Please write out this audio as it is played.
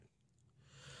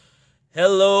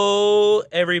Hello,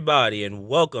 everybody, and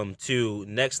welcome to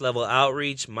Next Level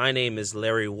Outreach. My name is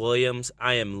Larry Williams.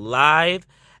 I am live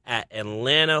at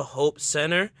Atlanta Hope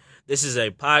Center. This is a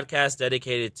podcast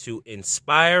dedicated to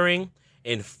inspiring,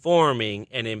 informing,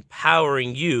 and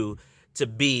empowering you to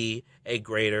be a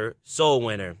greater soul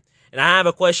winner. And I have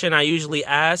a question I usually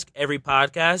ask every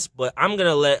podcast, but I'm going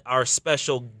to let our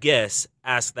special guest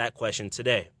ask that question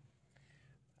today.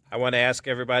 I want to ask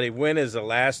everybody, when is the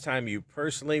last time you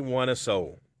personally won a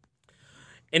soul?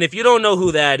 And if you don't know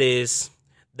who that is,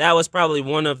 that was probably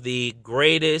one of the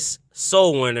greatest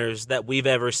soul winners that we've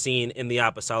ever seen in the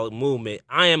apostolic movement.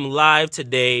 I am live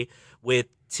today with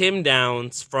Tim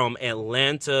Downs from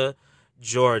Atlanta,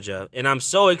 Georgia. And I'm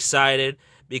so excited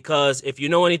because if you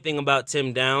know anything about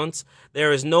Tim Downs,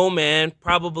 there is no man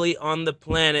probably on the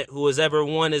planet who has ever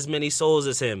won as many souls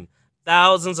as him.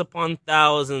 Thousands upon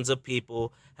thousands of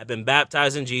people have been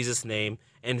baptized in Jesus' name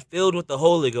and filled with the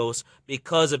Holy Ghost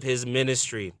because of his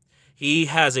ministry. He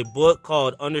has a book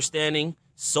called Understanding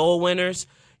Soul Winners.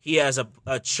 He has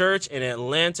a church in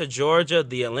Atlanta, Georgia,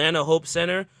 the Atlanta Hope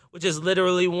Center, which has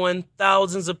literally won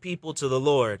thousands of people to the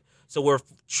Lord. So we're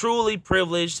truly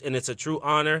privileged, and it's a true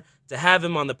honor to have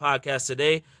him on the podcast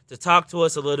today to talk to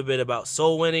us a little bit about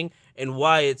soul winning and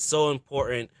why it's so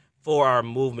important for our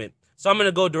movement. So I'm going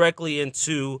to go directly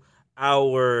into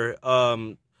our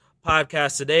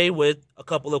podcast today with a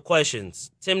couple of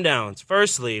questions. Tim Downs,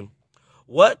 firstly,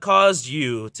 what caused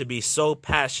you to be so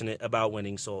passionate about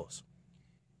winning souls?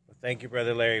 Well, thank you,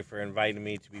 Brother Larry, for inviting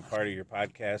me to be part of your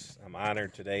podcast. I'm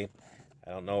honored today.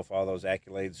 I don't know if all those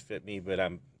accolades fit me, but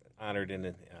I'm honored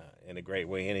in a great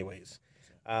way anyways.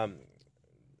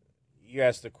 You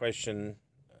asked the question,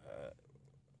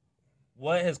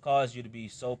 what has caused you to be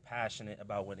so passionate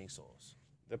about winning souls?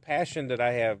 The passion that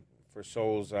I have for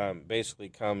souls basically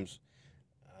comes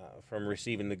from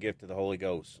receiving the gift of the Holy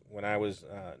Ghost. When I was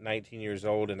 19 years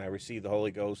old and I received the Holy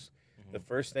Ghost, the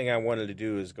first thing I wanted to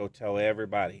do is go tell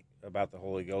everybody about the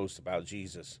Holy Ghost, about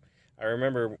Jesus. I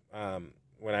remember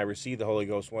when I received the Holy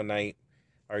Ghost one night,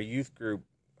 our youth group,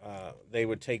 they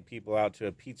would take people out to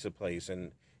a pizza place,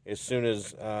 and as soon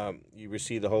as you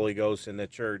receive the Holy Ghost in the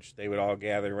church, they would all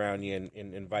gather around you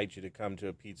and invite you to come to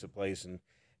a pizza place and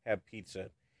have pizza.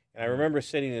 And I remember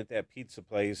sitting at that pizza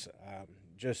place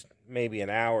just maybe an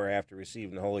hour after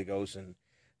receiving the Holy Ghost, and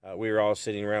we were all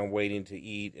sitting around waiting to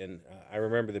eat. And I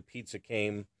remember the pizza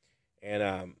came,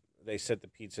 and they set the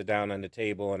pizza down on the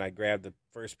table, and I grabbed the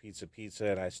first piece of pizza,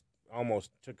 and I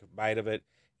almost took a bite of it.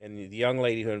 And the young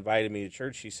lady who invited me to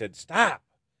church, she said, "Stop."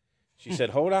 She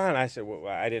said, "Hold on." I said, "Well,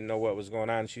 I didn't know what was going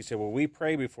on." She said, "Well, we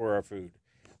pray before our food."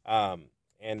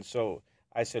 And so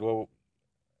I said, "Well,"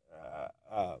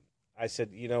 I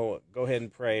said, "Go ahead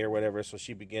and pray or whatever." So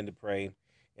she began to pray.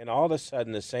 And all of a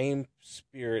sudden, the same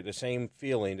spirit, the same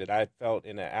feeling that I felt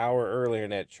in an hour earlier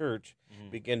in that church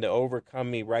began to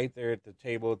overcome me right there at the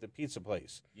table at the pizza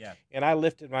place. Yeah. And I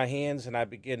lifted my hands and I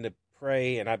began to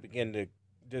pray and I began to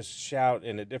just shout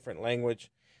in a different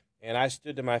language. And I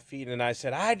stood to my feet and I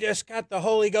said, "I just got the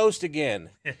Holy Ghost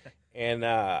again." And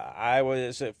I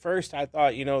was, at first I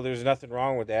thought, there's nothing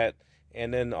wrong with that.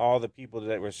 And then all the people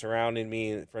that were surrounding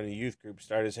me from the youth group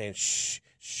started saying, "Shh,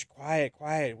 quiet.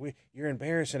 You're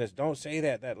embarrassing us. Don't say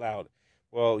that loud."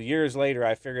 Well, years later,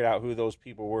 I figured out who those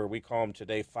people were. We call them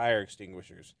today fire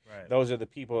extinguishers. Right. Those are the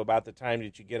people about the time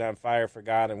that you get on fire for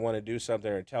God and want to do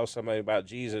something or tell somebody about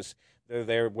Jesus. They're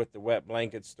there with the wet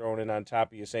blankets thrown in on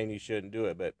top of you saying you shouldn't do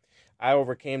it. But I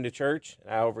overcame the church,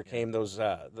 and I overcame those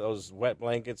wet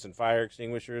blankets and fire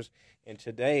extinguishers. And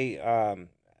today,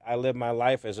 I live my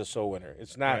life as a soul winner.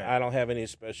 It's not. Right. I don't have any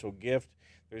special gift.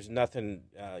 There's nothing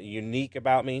unique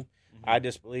about me. I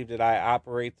just believe that I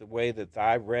operate the way that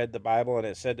I read the Bible, and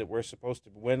it said that we're supposed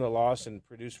to win the loss and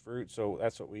produce fruit. So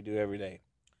that's what we do every day.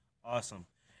 Awesome.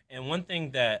 And one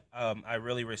thing that I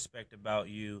really respect about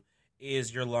you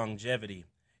is your longevity.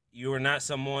 You are not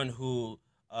someone who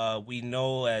we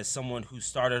know as someone who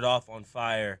started off on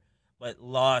fire, but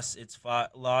lost his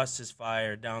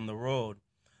fire down the road.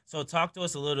 So talk to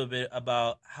us a little bit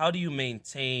about how do you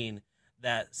maintain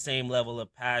that same level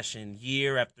of passion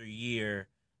year after year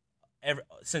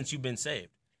since you've been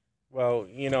saved? Well,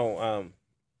 I'm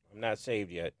not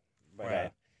saved yet,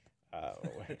 but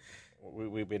Right.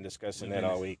 we've been discussing that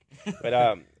all week.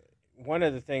 But one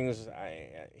of the things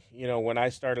when I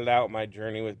started out my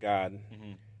journey with God,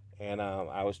 and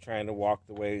I was trying to walk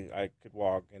the way I could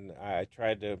walk, and I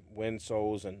tried to win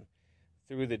souls, and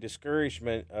through the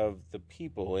discouragement of the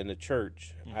people in the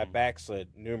church, I backslid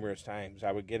numerous times.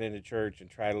 I would get into church and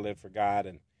try to live for God,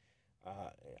 and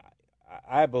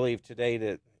I believe today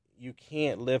that you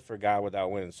can't live for God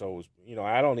without winning souls.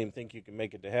 I don't even think you can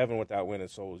make it to heaven without winning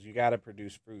souls. You got to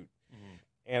produce fruit. Mm-hmm.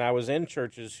 And I was in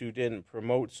churches who didn't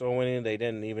promote soul winning. They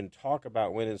didn't even talk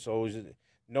about winning souls.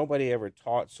 Nobody ever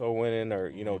taught soul winning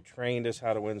or, trained us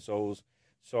how to win souls.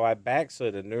 So I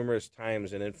backslid numerous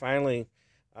times. And then finally,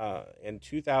 in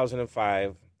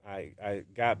 2005, I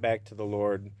got back to the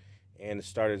Lord and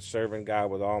started serving God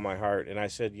with all my heart. And I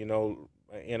said,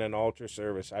 in an altar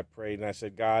service, I prayed and I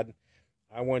said, God,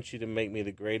 I want you to make me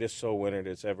the greatest soul winner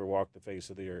that's ever walked the face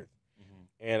of the earth.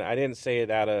 Mm-hmm. And I didn't say it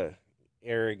out of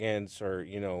arrogance or,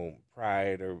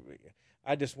 pride, or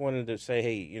I just wanted to say,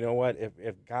 hey, you know what?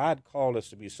 If God called us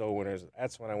to be soul winners,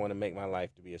 that's when I want to make my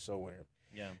life to be a soul winner.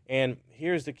 Yeah. And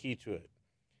here's the key to it.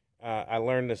 I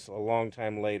learned this a long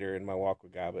time later in my walk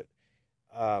with God,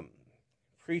 but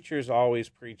preachers always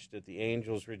preach that the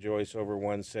angels rejoice over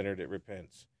one sinner that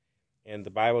repents. And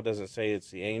the Bible doesn't say it's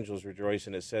the angels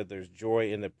rejoicing. It said there's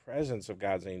joy in the presence of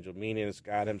God's angel, meaning it's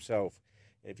God himself.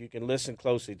 If you can listen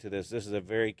closely to this is a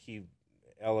very key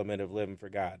element of living for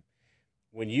God.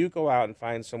 When you go out and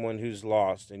find someone who's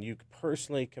lost and you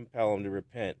personally compel them to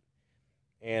repent,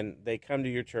 and they come to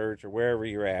your church or wherever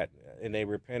you're at, and they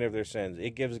repent of their sins,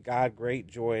 it gives God great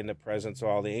joy in the presence of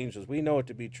all the angels. We know it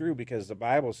to be true because the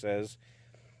Bible says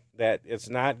that it's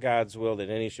not God's will that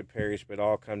any should perish, but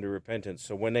all come to repentance.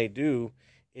 So when they do,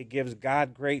 it gives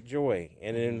God great joy.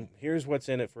 And then here's what's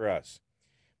in it for us.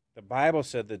 The Bible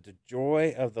said that the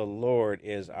joy of the Lord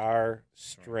is our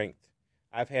strength.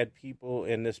 I've had people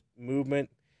in this movement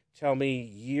tell me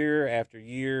year after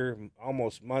year,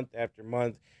 almost month after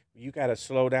month, you got to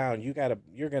slow down. You're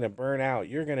going to burn out.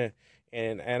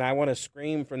 And I want to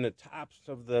scream from the tops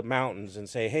of the mountains and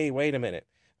say, hey, wait a minute.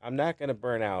 I'm not going to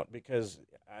burn out, because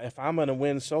if I'm going to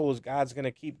win souls, God's going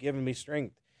to keep giving me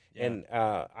strength. Yeah. And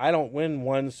I don't win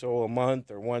one soul a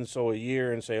month or one soul a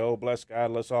year and say, oh, bless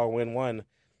God, let's all win one.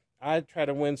 I try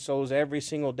to win souls every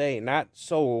single day, not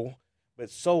soul, but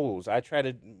souls. I try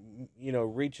to,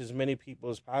 reach as many people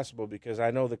as possible, because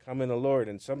I know the coming of the Lord.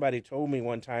 And somebody told me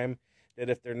one time that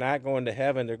if they're not going to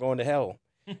heaven, they're going to hell.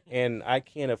 And I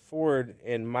can't afford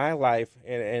in my life,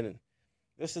 and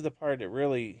this is the part that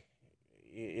really,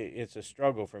 it's a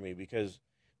struggle for me, because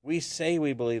we say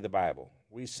we believe the Bible.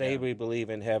 We say we believe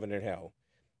in heaven and hell.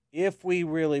 If we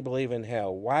really believe in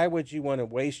hell, why would you want to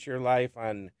waste your life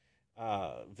on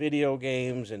video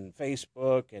games and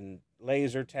Facebook and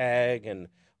laser tag and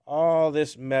all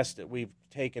this mess that we've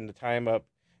taken the time up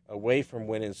away from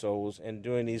winning souls and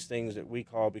doing these things that we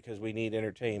call because we need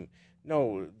entertainment?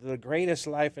 No, the greatest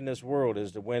life in this world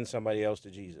is to win somebody else to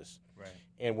Jesus. Right.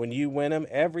 And when you win them,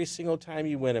 every single time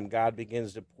you win them, God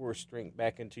begins to pour strength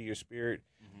back into your spirit.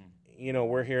 Mm-hmm.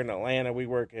 We're here in Atlanta. We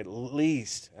work at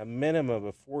least a minimum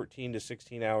of 14 to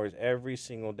 16 hours every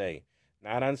single day.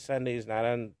 Not on Sundays, not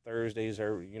on Thursdays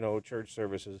or, church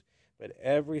services, but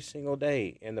every single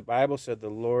day. And the Bible said the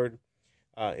Lord,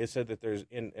 it said that there's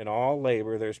in all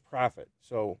labor, there's profit.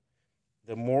 So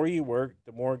the more you work,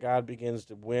 the more God begins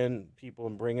to win people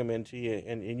and bring them into you,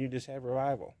 and you just have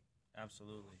revival.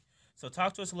 Absolutely. So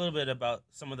talk to us a little bit about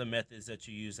some of the methods that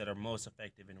you use that are most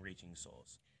effective in reaching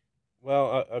souls.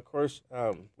 Well, of course,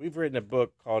 we've written a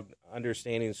book called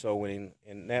Understanding Soul Winning,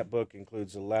 and that book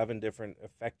includes 11 different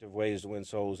effective ways to win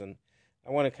souls. And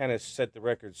I want to kind of set the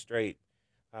record straight.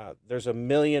 There's a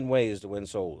million ways to win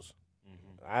souls.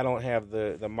 Mm-hmm. I don't have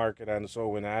the market on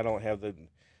soul winning. I don't have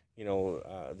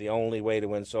the only way to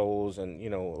win souls. And,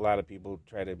 a lot of people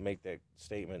try to make that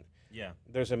statement. Yeah.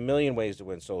 There's a million ways to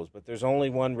win souls, but there's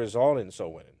only one result in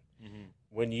soul winning. Mm-hmm.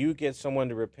 When you get someone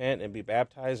to repent and be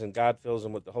baptized and God fills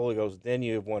them with the Holy Ghost, then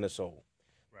you have won a soul.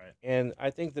 Right. And I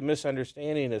think the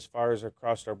misunderstanding as far as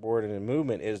across our board in the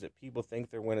movement is that people think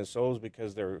they're winning souls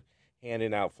because they're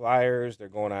handing out flyers, they're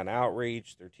going on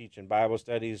outreach, they're teaching Bible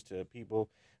studies to people,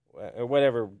 or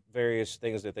whatever various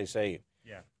things that they say.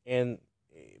 Yeah. And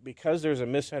because there's a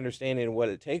misunderstanding of what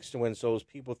it takes to win souls,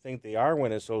 people think they are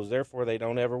winning souls, therefore they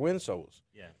don't ever win souls.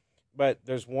 Yeah. But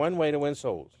there's one way to win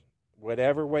souls.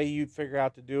 Whatever way you figure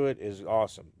out to do it is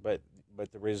awesome, but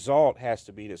the result has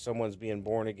to be that someone's being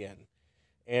born again.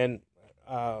 And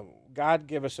God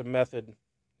gave us a method.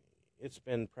 It's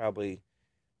been probably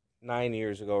 9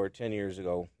 years ago or 10 years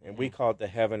ago, and we call it the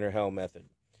heaven or hell method.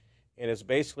 And it's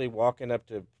basically walking up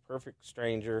to a perfect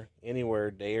stranger anywhere,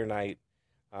 day or night,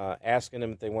 asking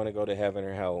them if they want to go to heaven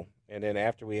or hell. And then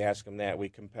after we ask them that, we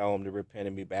compel them to repent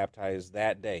and be baptized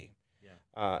that day.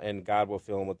 Yeah. And God will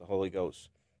fill them with the Holy Ghost.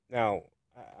 Now,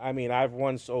 I've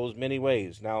won souls many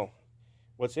ways. Now,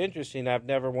 what's interesting, I've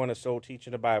never won a soul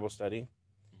teaching a Bible study,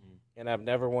 and I've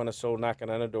never won a soul knocking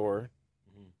on a door.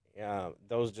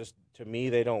 Those just, to me,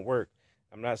 they don't work.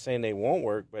 I'm not saying they won't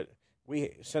work, but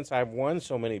since I've won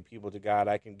so many people to God,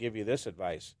 I can give you this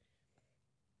advice.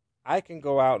 I can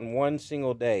go out in one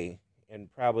single day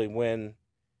and probably win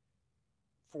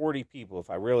 40 people if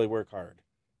I really work hard.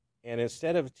 And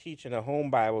instead of teaching a home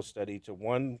Bible study to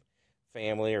one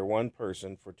family or one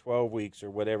person for 12 weeks or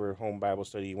whatever home Bible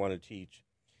study you want to teach,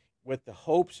 with the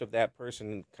hopes of that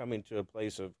person coming to a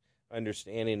place of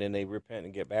understanding and they repent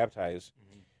and get baptized,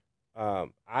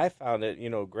 I found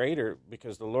it, greater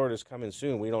because the Lord is coming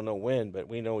soon. We don't know when, but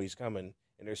we know He's coming.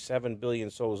 And there's 7 billion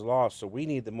souls lost. So we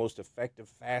need the most effective,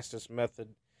 fastest method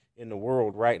in the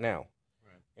world right now.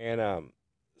 Right. And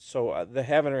so the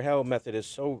heaven or hell method is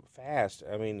so fast.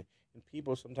 I mean,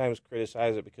 people sometimes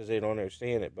criticize it because they don't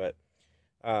understand it. But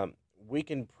we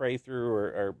can pray through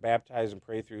or baptize and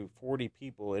pray through 40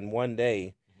 people in one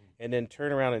day, and then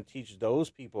turn around and teach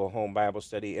those people a home Bible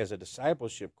study as a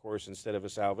discipleship course instead of a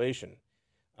salvation.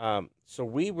 So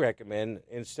we recommend,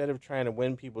 instead of trying to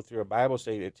win people through a Bible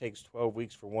study that takes 12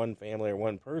 weeks for one family or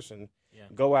one person,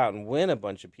 go out and win a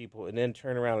bunch of people and then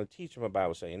turn around and teach them a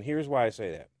Bible study. And here's why I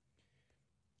say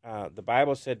that. The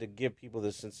Bible said to give people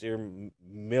the sincere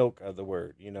milk of the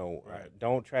word. Right.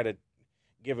 Don't try to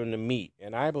give them the meat.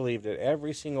 And I believe that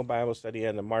every single Bible study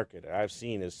on the market I've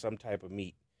seen is some type of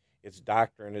meat. It's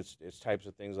doctrine, it's types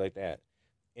of things like that.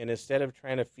 And instead of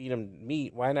trying to feed them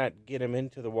meat, why not get them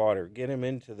into the water, get them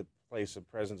into the place of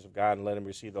presence of God and let them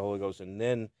receive the Holy Ghost, and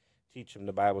then teach them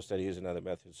the Bible study is another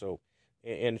method. So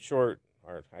in short,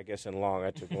 or I guess in long, I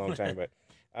took a long time, but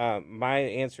my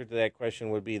answer to that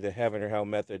question would be the heaven or hell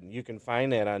method. You can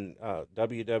find that on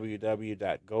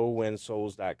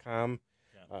www.gowinsouls.com.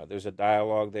 There's a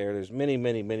dialogue there. There's many,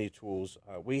 many, many tools.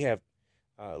 We have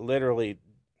literally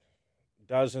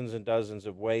dozens and dozens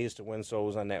of ways to win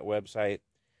souls on that website.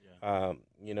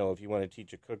 If you want to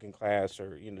teach a cooking class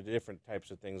or different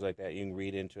types of things like that, you can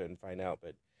read into it and find out.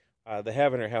 But the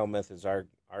heaven or hell methods are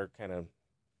kind of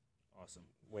awesome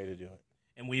way to do it.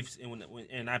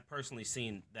 And I've personally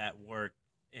seen that work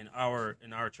in our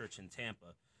church in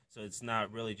Tampa. So it's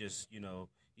not really just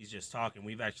he's just talking.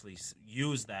 We've actually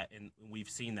used that and we've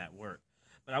seen that work.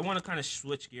 But I want to kind of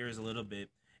switch gears a little bit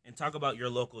and talk about your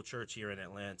local church here in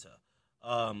Atlanta.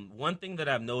 One thing that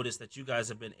I've noticed that you guys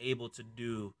have been able to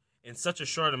do in such a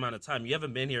short amount of time, you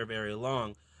haven't been here very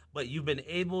long, but you've been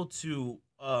able to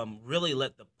really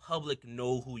let the public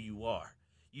know who you are.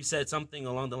 You said something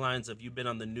along the lines of you've been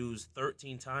on the news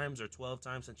 13 times or 12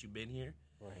 times since you've been here.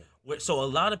 Right. So a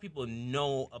lot of people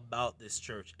know about this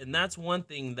church, and that's one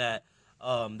thing that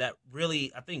that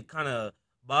really I think kind of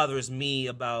bothers me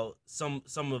about some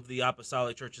of the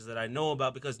apostolic churches that I know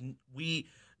about, because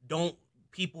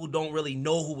people don't really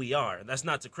know who we are. That's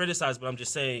not to criticize, but I'm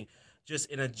just saying,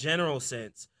 just in a general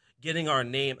sense, getting our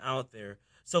name out there.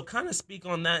 So kind of speak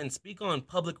on that and speak on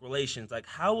public relations. Like,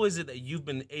 how is it that you've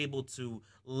been able to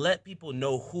let people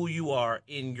know who you are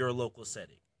in your local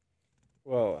setting?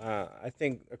 Well, I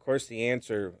think, of course, the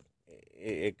answer,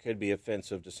 it could be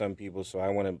offensive to some people, so I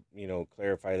want to,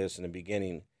 clarify this in the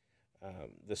beginning.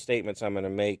 The statements I'm going to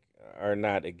make are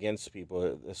not against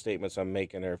people. The statements I'm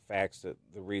making are facts, that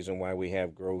the reason why we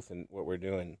have growth and what we're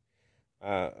doing.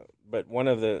 But one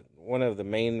of the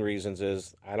main reasons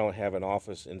is I don't have an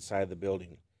office inside the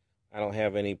building. I don't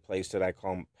have any place that I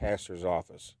call pastor's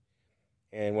office.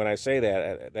 And when I say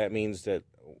that, that means that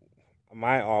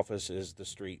my office is the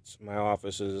streets. My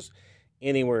office is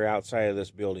anywhere outside of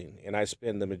this building. And I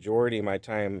spend the majority of my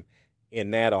time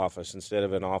in that office instead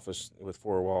of an office with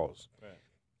four walls.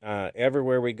 Right.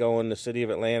 Everywhere we go in the city of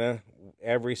Atlanta,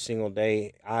 every single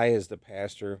day, I, as the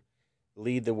pastor,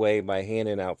 lead the way by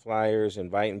handing out flyers,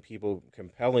 inviting people,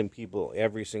 compelling people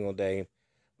every single day.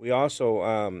 We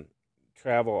also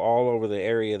travel all over the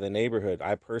area, the neighborhood.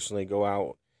 I personally go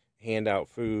out, hand out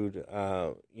food,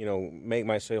 make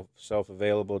myself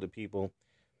available to people.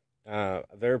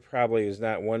 There probably is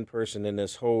not one person in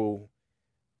this whole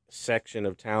section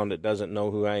of town that doesn't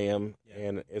know who I am. Yeah.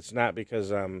 And it's not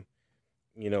because I'm,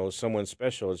 someone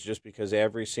special. It's just because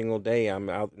every single day I'm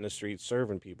out in the streets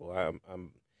serving people.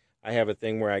 I have a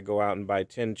thing where I go out and buy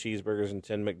 10 cheeseburgers and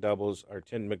 10 McDoubles, or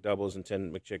 10 McDoubles and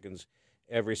 10 McChickens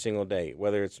every single day,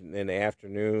 whether it's in the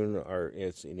afternoon or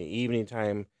it's in the evening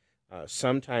time.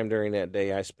 Sometime during that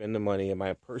day, I spend the money,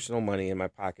 my personal money in my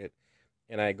pocket,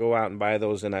 and I go out and buy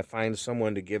those, and I find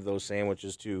someone to give those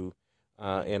sandwiches to,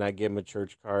 and I give them a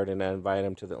church card, and I invite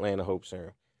them to the Atlanta Hope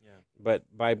Center. Yeah. But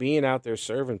by being out there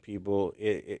serving people,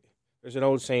 there's an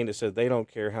old saying that says they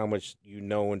don't care how much you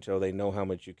know until they know how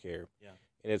much you care. Yeah.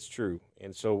 And it's true.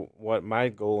 And so what my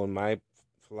goal and my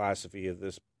philosophy of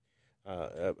this,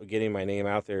 getting my name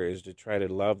out there, is to try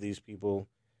to love these people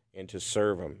and to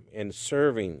serve Him. And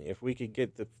serving, if we could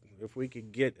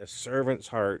get a servant's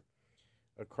heart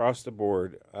across the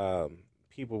board,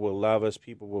 people will love us,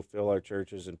 people will fill our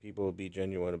churches, and people will be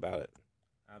genuine about it.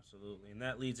 Absolutely. And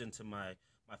that leads into my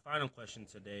final question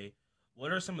today.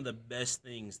 What are some of the best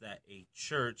things that a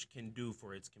church can do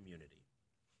for its community?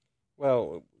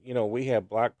 Well, we have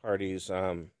block parties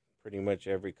pretty much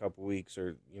every couple weeks,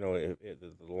 or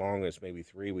the longest maybe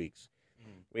 3 weeks.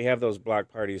 We have those block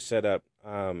parties set up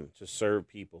to serve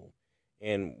people,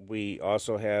 and we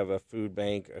also have a food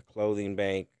bank, a clothing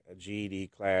bank, a GED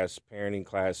class, parenting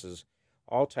classes,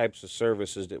 all types of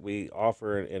services that we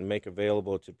offer and make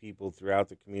available to people throughout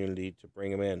the community to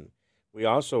bring them in. We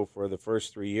also, for the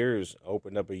first 3 years,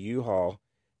 opened up a U-Haul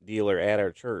dealer at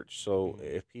our church. So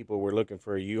if people were looking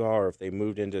for a U-Haul, or if they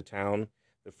moved into town,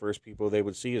 the first people they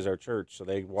would see is our church. So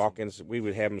they walk in, we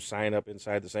would have them sign up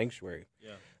inside the sanctuary.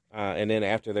 Yeah. And then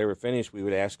after they were finished, we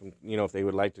would ask them, if they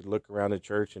would like to look around the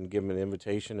church and give them an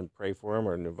invitation and pray for them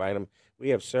or invite them. We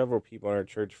have several people in our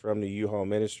church from the U-Haul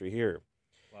ministry here.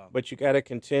 Wow. But you got to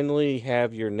continually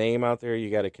have your name out there. You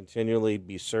got to continually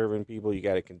be serving people. You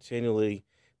got to continually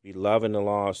be loving the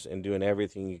lost and doing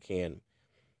everything you can.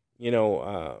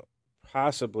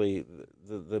 Possibly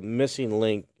the missing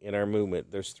link in our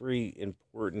movement, there's 3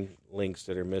 important links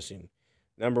that are missing.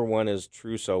 Number 1 is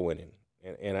true soul winning.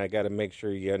 And I got to make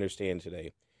sure you understand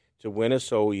today. To win a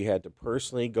soul, you had to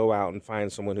personally go out and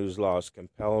find someone who's lost,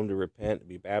 compel them to repent,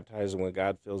 be baptized, and when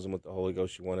God fills them with the Holy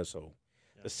Ghost, you win a soul.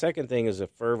 Yeah. The second thing is a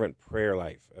fervent prayer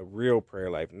life, a real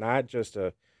prayer life, not just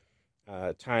a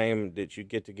time that you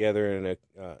get together in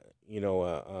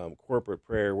a corporate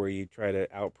prayer where you try to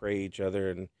out-pray each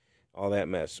other and all that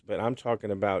mess. But I'm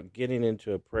talking about getting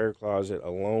into a prayer closet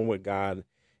alone with God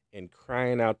and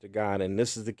crying out to God, and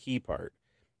this is the key part.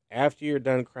 After you're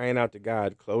done crying out to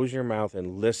God, close your mouth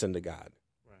and listen to God.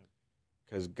 Right.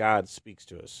 Because God speaks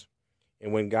to us.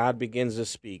 And when God begins to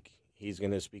speak, He's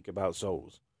going to speak about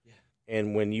souls. Yeah.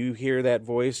 And when you hear that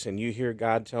voice and you hear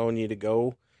God telling you to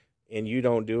go and you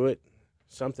don't do it,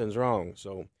 something's wrong.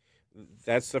 So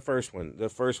that's the first one. The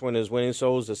first one is winning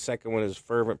souls. The second one is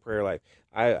fervent prayer life.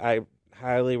 I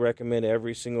highly recommend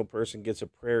every single person gets a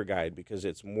prayer guide, because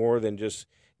it's more than just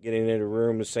getting in a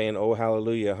room and saying, oh,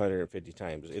 hallelujah, 150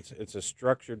 times. It's a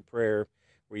structured prayer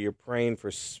where you're praying for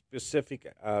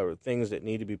specific things that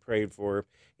need to be prayed for,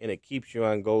 and it keeps you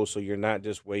on goal so you're not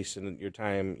just wasting your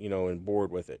time, and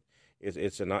bored with it.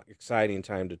 It's an exciting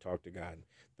time to talk to God.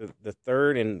 The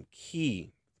third and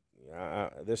key,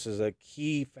 this is a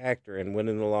key factor in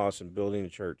winning the lost and building a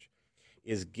church,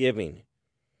 is giving.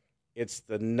 It's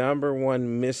the number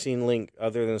 1 missing link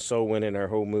other than soul winning in our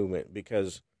whole movement,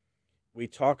 because we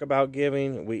talk about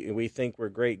giving. We think we're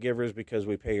great givers because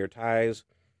we pay our tithes,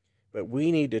 but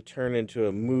we need to turn into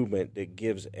a movement that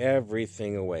gives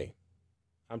everything away.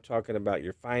 I'm talking about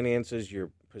your finances,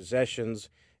 your possessions,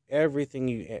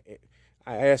 everything.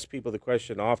 I ask people the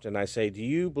question often. I say, do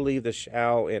you believe the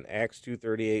shall in Acts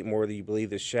 2:38 more than you believe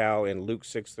the shall in Luke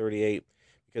 6:38?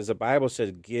 Because the Bible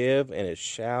says, give and it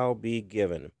shall be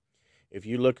given. If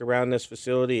you look around this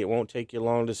facility, it won't take you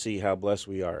long to see how blessed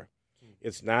we are.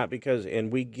 It's not because,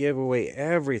 and we give away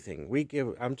everything.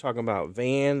 I'm talking about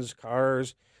vans,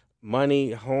 cars,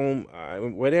 money, home,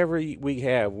 whatever we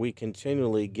have, we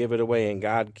continually give it away, and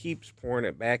God keeps pouring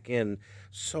it back in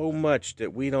so much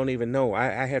that we don't even know.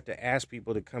 I have to ask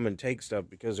people to come and take stuff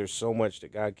because there's so much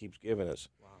that God keeps giving us.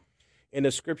 Wow. And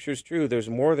the scripture's true. There's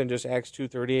more than just Acts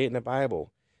 2:38 in the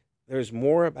Bible. There's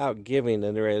more about giving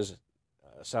than there is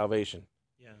salvation.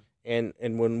 Yeah.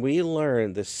 And when we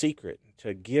learn the secret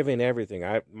to giving everything,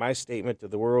 my statement to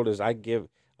the world is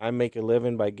I make a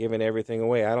living by giving everything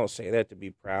away. I don't say that to be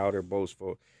proud or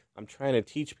boastful. I'm trying to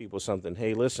teach people something.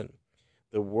 Hey, listen,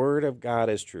 the word of God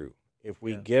is true. If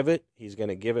we give it, He's going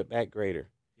to give it back greater.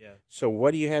 Yeah. So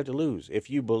what do you have to lose? If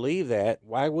you believe that,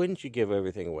 why wouldn't you give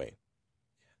everything away?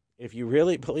 If you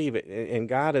really believe it, and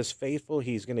God is faithful,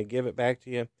 He's going to give it back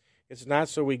to you. It's not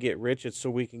so we get rich, it's so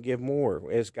we can give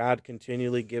more. As God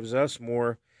continually gives us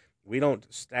more, we don't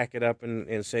stack it up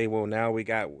and say, well, now we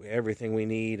got everything we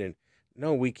need. And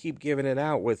no, we keep giving it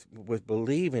out with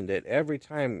believing that every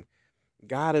time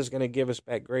God is going to give us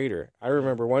back greater. I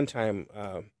remember one time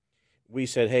we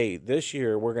said, hey, this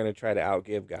year we're going to try to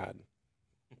outgive God.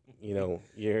 You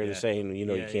hear the saying, you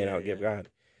can't outgive God.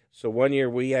 So one year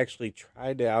we actually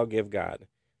tried to outgive God.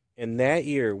 And that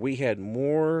year we had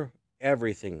more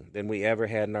everything than we ever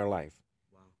had in our life.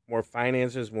 Wow. More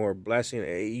finances, more blessing.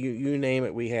 You name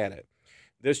it, we had it.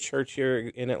 This church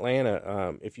here in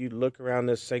Atlanta, if you look around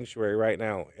this sanctuary right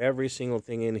now, every single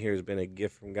thing in here has been a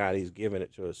gift from God. He's given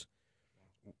it to us.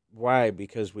 Why?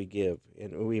 Because we give,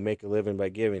 and we make a living by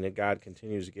giving, and God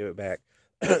continues to give it back.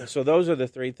 So those are the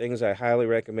three things I highly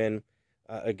recommend.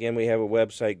 Again, we have a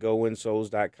website,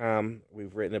 gowinsouls.com.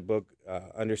 We've written a book,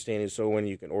 Understanding Soul Winning.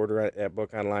 You can order that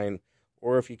book online,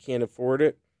 or if you can't afford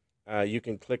it, you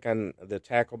can click on the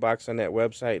tackle box on that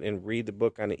website and read the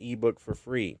book on an ebook for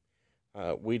free.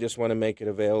 We just want to make it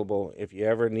available. If you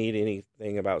ever need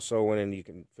anything about soul winning, you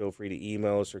can feel free to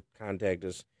email us or contact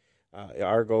us.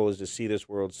 Our goal is to see this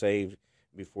world saved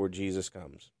before Jesus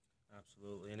comes.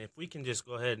 Absolutely. And if we can just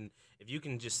go ahead and if you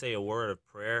can just say a word of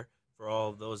prayer for all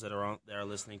of those that are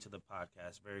listening to the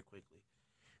podcast very quickly.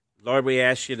 Lord, we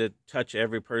ask you to touch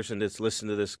every person that's listening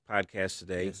to this podcast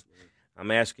today. Yes,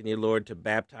 I'm asking you, Lord, to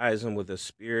baptize them with the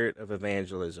spirit of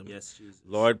evangelism. yes, Jesus.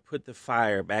 Lord, put the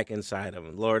fire back inside of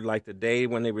them. Lord, like the day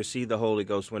when they received the Holy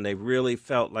Ghost, when they really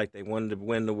felt like they wanted to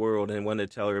win the world and wanted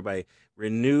to tell everybody,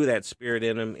 renew that spirit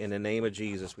in them. In the name of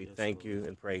Jesus, we thank you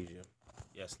and praise you.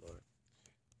 Yes, Lord.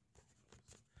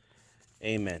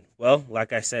 Amen. Well,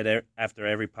 like I said, after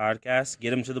every podcast,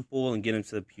 get them to the pool and get them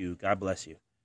to the pew. God bless you.